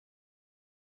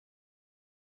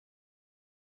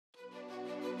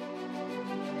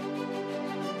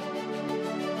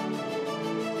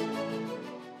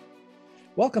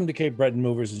Welcome to Cape Breton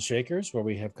Movers and Shakers, where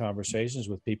we have conversations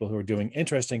with people who are doing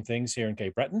interesting things here in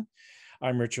Cape Breton.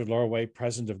 I'm Richard Lorway,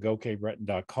 president of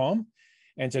goCapeBreton.com,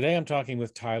 and today I'm talking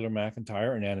with Tyler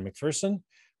MacIntyre and Anna McPherson,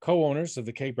 co-owners of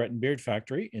the Cape Breton Beard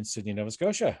Factory in Sydney, Nova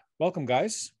Scotia. Welcome,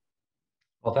 guys.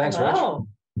 Well, thanks, Hello.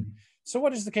 Rich. So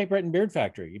what is the Cape Breton Beard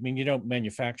Factory? I mean, you don't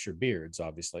manufacture beards,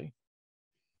 obviously.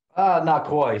 Not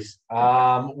quite.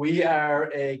 We are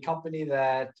a company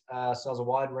that sells a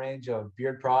wide range of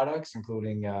beard products,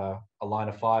 including a line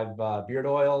of 5 beard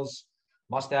oils,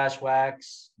 mustache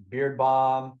wax, beard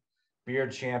balm,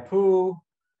 beard shampoo,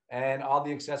 and all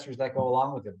the accessories that go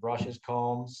along with it: brushes,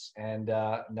 combs, and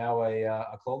now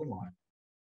a clothing line.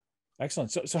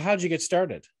 Excellent. So how did you get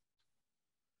started?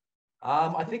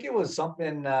 I think it was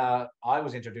something I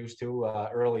was introduced to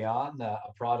early on,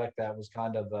 a product that was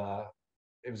kind of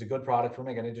it was a good product for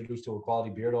me. I got introduced to a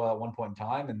quality beard oil at one point in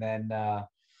time, and then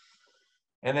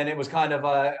it was kind of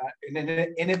an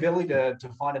inability to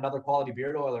find another quality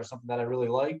beard oil or something that I really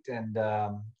liked, and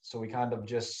so we kind of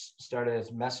just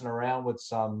started messing around with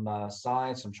some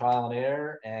science, some trial and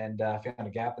error, and found a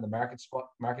gap in the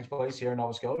marketplace here in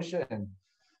Nova Scotia, and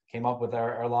came up with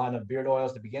our line of beard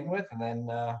oils to begin with, and then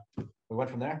we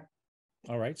went from there.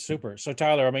 All right, super. So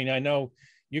Tyler, I mean, I know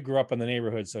you grew up in the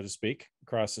neighborhood, so to speak,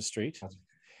 across the street.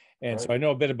 And right. So I know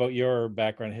a bit about your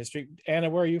background history. Anna,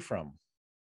 where are you from?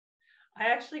 I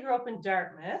actually grew up in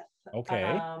Dartmouth.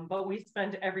 Okay. But we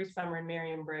spent every summer in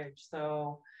Marion Bridge.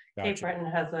 So Gotcha. Cape Breton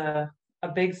has a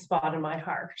big spot in my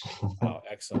heart. Oh,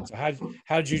 excellent. So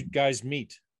how'd you guys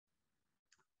meet?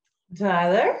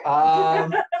 Tyler? I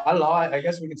don't know. I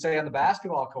guess we could say on the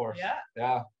basketball course.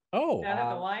 Yeah. Oh. Down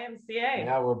at the YMCA.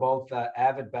 Yeah, we're both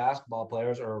avid basketball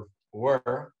players, or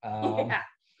were. Yeah.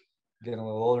 Getting a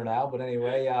little older now, but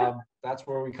anyway, that's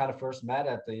where we kind of first met,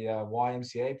 at the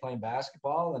YMCA, playing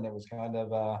basketball, and it was kind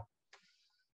of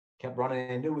kept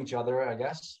running into each other, I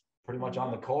guess, pretty much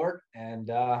on the court, and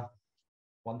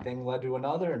one thing led to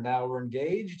another, and now we're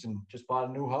engaged and just bought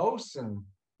a new house, and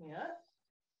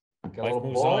got a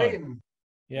little boy, and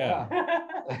yeah.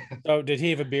 So did he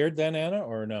have a beard then, Anna,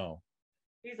 or no?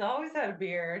 He's always had a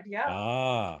beard. Yeah.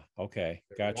 Ah, okay.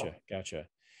 Gotcha.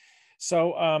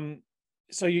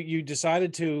 So you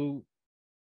decided to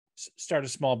start a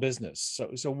small business.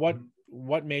 So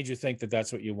what made you think that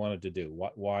that's what you wanted to do?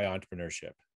 Why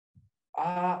entrepreneurship?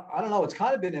 I don't know. It's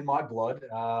kind of been in my blood.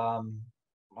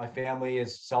 My family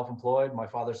is self-employed. My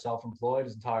father's self-employed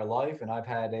his entire life, and I've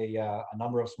had a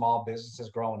number of small businesses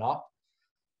growing up.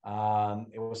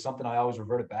 It was something I always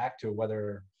reverted back to,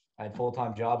 whether I had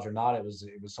full-time jobs or not. It was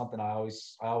something I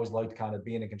always liked, kind of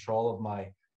being in control of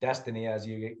my destiny, as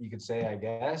you could say, I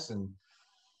guess.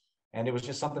 And it was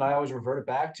just something I always reverted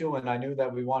back to. And I knew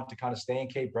that we wanted to kind of stay in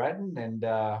Cape Breton, and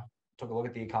took a look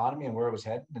at the economy and where it was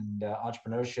heading. And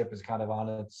entrepreneurship is kind of on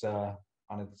its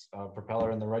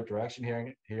propeller in the right direction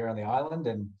here on the island.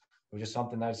 And it was just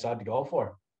something I decided to go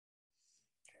for.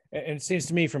 And it seems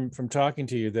to me from talking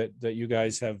to you that you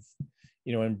guys have,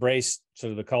 embraced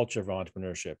sort of the culture of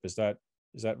entrepreneurship. Is that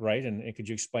right? And could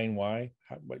you explain why?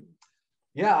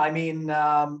 Yeah, I mean,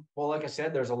 well, like I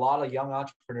said, there's a lot of young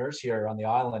entrepreneurs here on the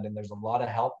island, and there's a lot of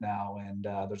help now, and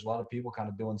there's a lot of people kind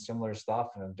of doing similar stuff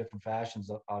in different fashions,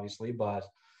 obviously, but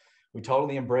we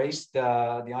totally embraced the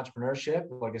entrepreneurship.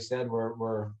 Like I said,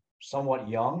 we're somewhat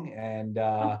young, and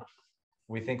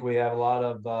we think we have a lot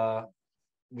of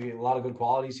good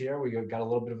qualities here. We got a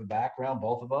little bit of a background,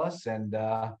 both of us, and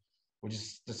we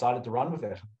just decided to run with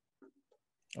it.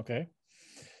 Okay.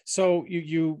 So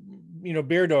you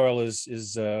beard oil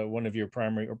is one of your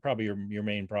primary, or probably your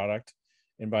main product.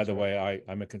 And by the way,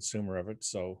 I'm a consumer of it,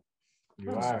 so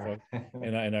you are,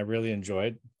 and I really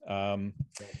enjoyed.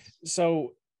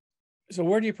 So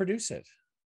where do you produce it?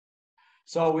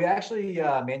 So we actually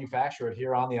manufacture it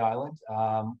here on the island.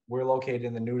 We're located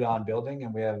in the New Dawn building,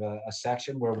 and we have a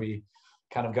section where we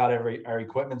kind of got our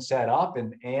equipment set up.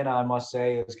 And Anna, I must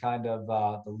say, is kind of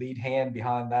the lead hand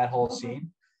behind that whole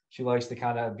scene. She likes to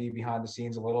kind of be behind the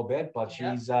scenes a little bit, but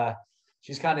she's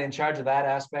kind of in charge of that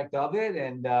aspect of it.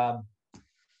 And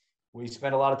we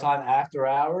spend a lot of time after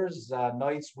hours,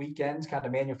 nights, weekends, kind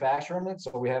of manufacturing it.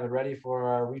 So we have it ready for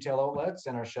our retail outlets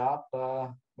and our shop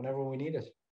whenever we need it.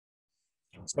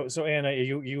 So Anna, are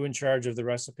you in charge of the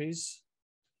recipes?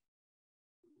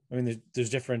 I mean, there's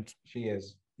different. She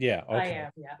is. Yeah. Okay. I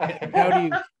am. Yeah. And how do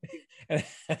you?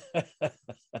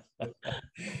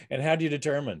 And how do you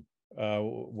determine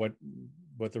what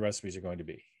the recipes are going to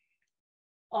be?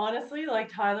 Honestly,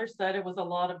 like Tyler said, it was a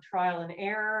lot of trial and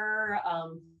error,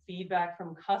 feedback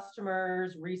from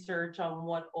customers, research on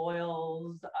what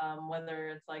oils, whether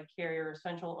it's like carrier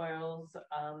essential oils,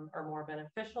 are more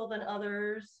beneficial than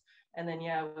others. And then,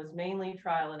 yeah, it was mainly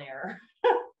trial and error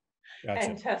Gotcha.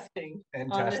 and testing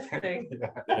And on this testing. thing.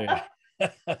 Yeah.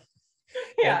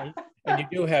 Yeah. And you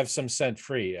do have some scent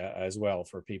free as well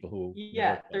for people who.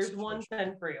 Yeah, there's one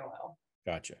scent free oil.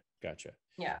 Gotcha.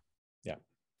 Yeah. Yeah.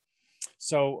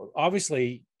 So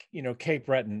obviously, Cape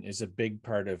Breton is a big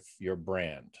part of your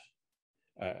brand.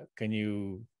 Can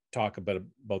you talk about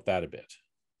that a bit?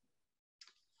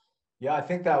 Yeah, I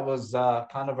think that was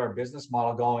kind of our business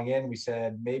model going in. We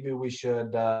said maybe we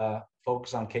should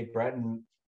focus on Cape Breton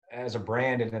as a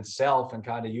brand in itself and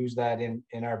kind of use that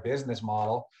in our business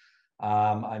model.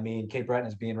 I mean, Cape Breton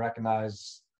is being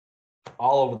recognized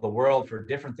all over the world for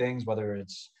different things, whether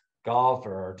it's golf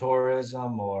or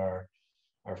tourism or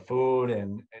food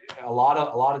and a lot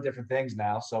of different things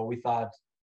now. So we thought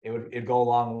it'd go a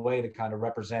long way to kind of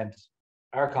represent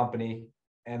our company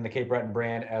and the Cape Breton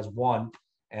brand as one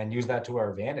and use that to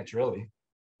our advantage, really.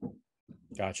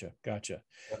 Gotcha.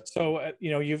 So,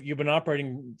 you've been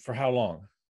operating for how long?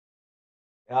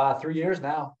 3 years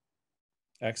now.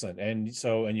 Excellent. And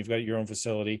you've got your own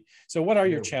facility. So what are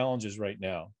your challenges right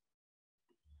now?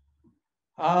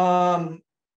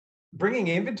 Bringing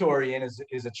inventory in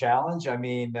is a challenge. I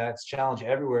mean, it's a challenge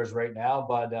everywhere right now,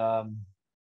 but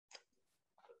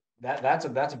that's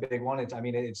a big one.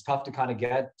 It's tough to kind of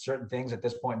get certain things at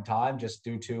this point in time just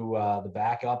due to the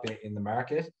backup in the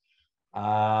market.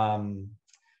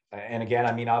 And again,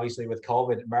 I mean, obviously with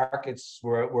COVID, markets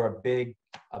were a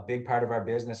big part of our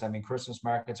business. I mean, Christmas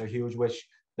markets are huge, which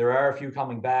there are a few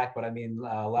coming back, but I mean,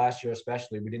 last year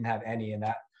especially, we didn't have any, and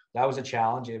that was a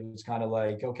challenge. It was kind of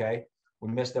like, okay, we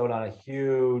missed out on a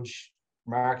huge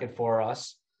market for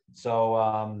us.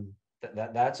 So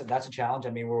that's a challenge. I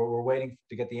mean, we're waiting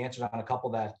to get the answers on a couple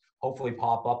that hopefully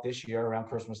pop up this year around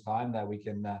Christmas time that we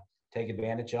can take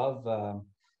advantage of.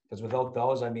 Because without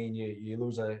those, I mean, you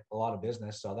lose a lot of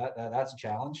business. So that's a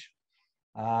challenge.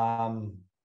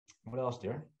 What else,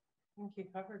 dear? I think you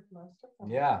covered most of them.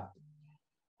 Yeah.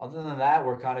 Other than that,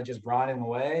 we're kind of just grinding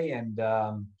away, and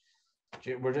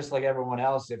we're just like everyone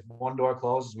else. If one door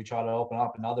closes, we try to open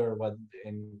up another,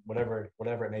 in whatever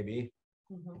it may be.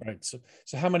 Mm-hmm. Right.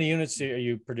 So how many units are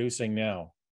you producing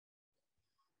now?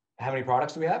 How many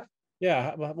products do we have?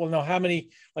 Yeah. Well, no. How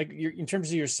many? Like, in terms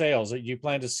of your sales, do you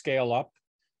plan to scale up?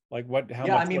 Like what? How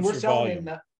Yeah, much? I mean, what's we're your selling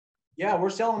volume? we're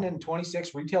selling in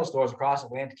 26 retail stores across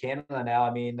Atlantic Canada now.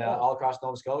 I mean, all across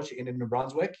Nova Scotia, into New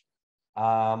Brunswick.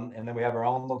 And then we have our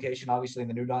own location, obviously, in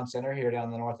the New Dawn Center here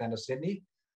down the north end of Sydney.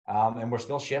 And we're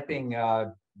still shipping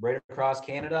right across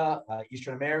Canada,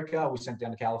 Eastern America. We sent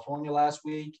down to California last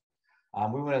week.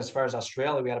 We went as far as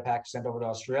Australia. We had a pack sent over to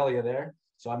Australia there.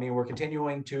 So, I mean, we're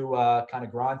continuing to kind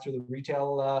of grind through the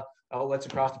retail outlets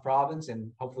across the province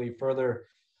and hopefully further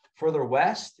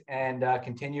west and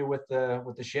continue with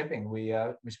the shipping. We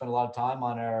spend a lot of time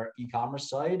on our e-commerce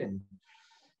site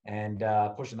and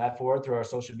pushing that forward through our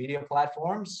social media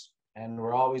platforms. And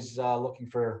we're always looking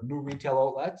for new retail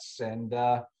outlets and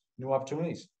new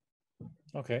opportunities.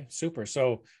 Okay, super.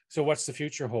 So what's the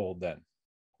future hold then?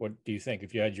 What do you think?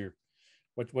 If you had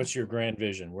what's your grand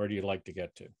vision? Where do you like to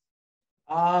get to?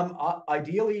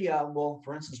 Ideally, well,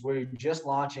 for instance, we're just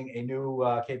launching a new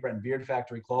Cape Breton Beard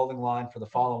Factory clothing line for the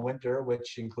fall and winter,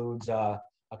 which includes a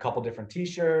couple different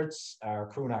T-shirts, our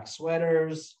crew neck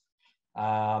sweaters,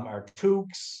 our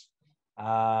toques.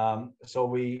 So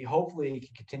we hopefully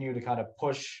can continue to kind of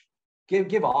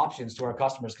give options to our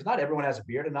customers, because not everyone has a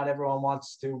beard and not everyone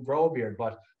wants to grow a beard,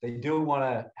 but they do want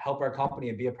to help our company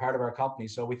and be a part of our company.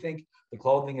 So we think the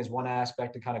clothing is one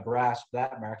aspect to kind of grasp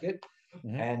that market.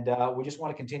 Mm-hmm. And we just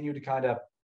want to continue to kind of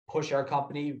push our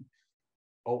company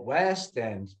out west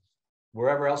and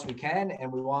wherever else we can.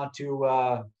 And we want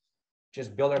to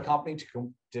just build our company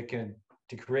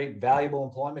to create valuable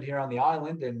employment here on the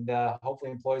island and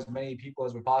hopefully employ as many people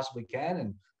as we possibly can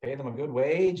and pay them a good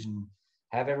wage and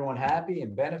have everyone happy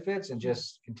and benefits and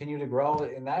just continue to grow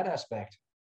in that aspect.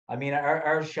 I mean,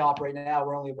 our shop right now,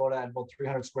 we're only about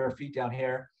 300 square feet down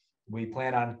here. We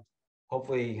plan on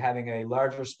hopefully having a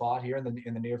larger spot here in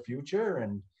the near future,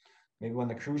 and maybe when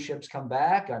the cruise ships come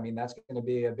back, I mean, that's going to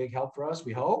be a big help for us,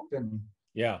 we hope. And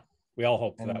yeah, we all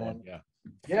hope for that one.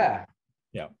 Yeah.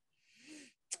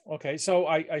 Okay, so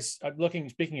I'm looking.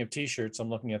 Speaking of T-shirts, I'm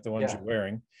looking at the ones you're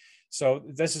wearing. So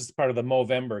this is part of the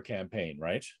Movember campaign,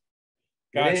 right?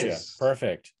 Gotcha.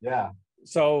 Perfect. Yeah.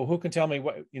 So who can tell me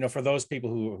what, for those people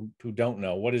who don't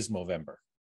know, what is Movember?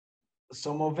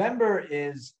 So Movember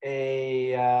is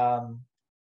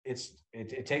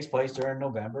it takes place during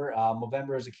November.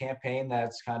 November is a campaign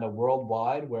that's kind of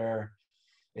worldwide, where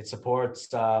it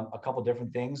supports a couple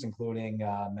different things, including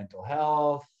mental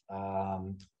health,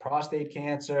 prostate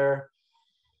cancer,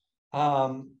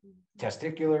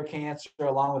 testicular cancer,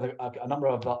 along with a number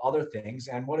of other things.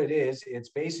 And what it is, it's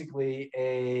basically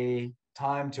a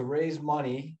time to raise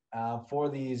money for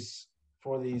these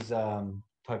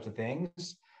types of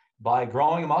things by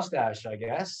growing a mustache, I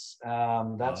guess.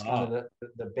 That's kind of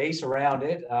the base around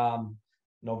it.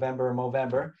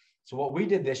 November. So what we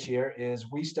did this year is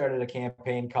we started a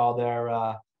campaign called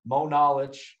our Mo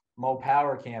Knowledge, Mo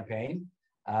Power campaign.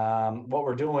 What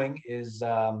we're doing is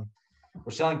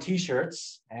we're selling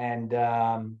t-shirts, and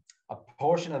a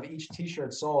portion of each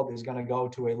t-shirt sold is going to go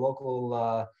to a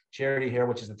local charity here,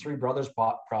 which is the Three Brothers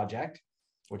Project,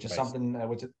 which is something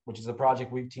which is a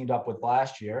project we've teamed up with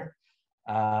last year.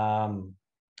 And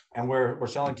we're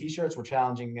selling t-shirts. We're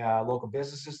challenging local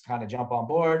businesses to kind of jump on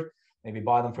board, maybe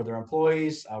buy them for their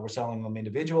employees. We're selling them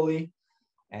individually.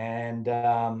 And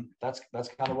that's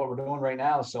kind of what we're doing right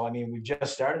now. So, I mean, we've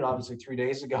just started, obviously, 3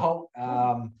 days ago.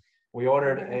 We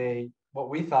ordered what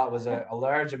we thought was a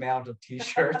large amount of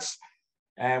t-shirts,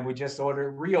 and we just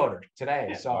reordered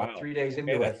today. So wow. 3 days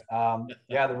into it.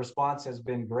 Yeah, the response has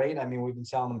been great. I mean, we've been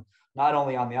selling them not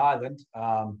only on the island,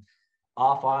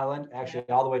 off island, actually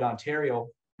all the way to Ontario.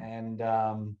 And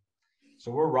so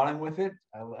we're running with it.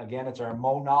 Again, it's our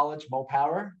Mo Knowledge, Mo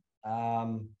Power.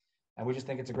 And we just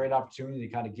think it's a great opportunity to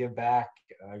kind of give back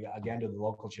again to the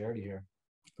local charity here.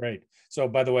 Great. So,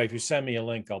 by the way, if you send me a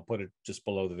link, I'll put it just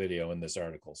below the video in this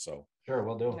article. So sure,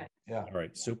 we'll do. Yeah. All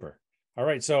right. Super. All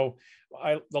right. So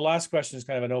the last question is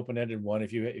kind of an open-ended one.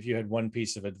 If you had one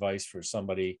piece of advice for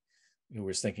somebody who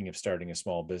was thinking of starting a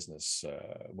small business,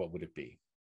 what would it be?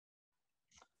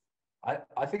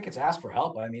 I think it's ask for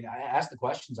help. I mean, I ask the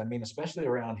questions. I mean, especially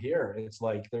around here, it's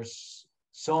like there's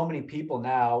so many people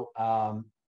now,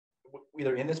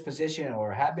 either in this position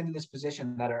or have been in this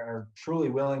position, that are truly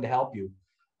willing to help you,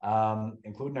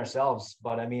 including ourselves.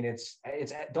 But I mean, it's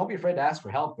don't be afraid to ask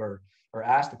for help or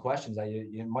ask the questions that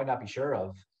you might not be sure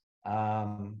of,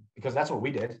 because that's what we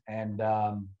did. And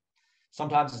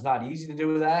sometimes it's not easy to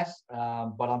do that,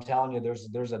 but I'm telling you,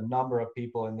 there's a number of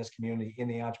people in this community, in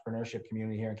the entrepreneurship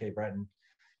community here in Cape Breton,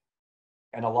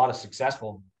 and a lot of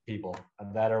successful people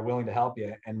that are willing to help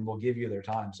you and will give you their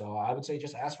time. So I would say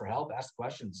just ask for help, ask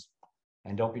questions,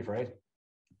 and don't be afraid.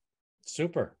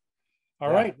 Super.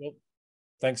 All right. Well,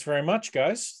 thanks very much,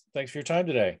 guys. Thanks for your time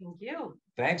today. Thank you.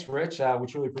 Thanks, Rich. We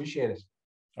truly appreciate it.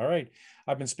 All right.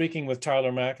 I've been speaking with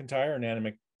Tyler MacIntyre and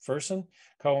Anna McPherson,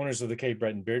 co-owners of the Cape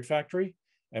Breton Beard Factory,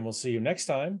 and we'll see you next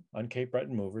time on Cape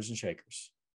Breton Movers and Shakers.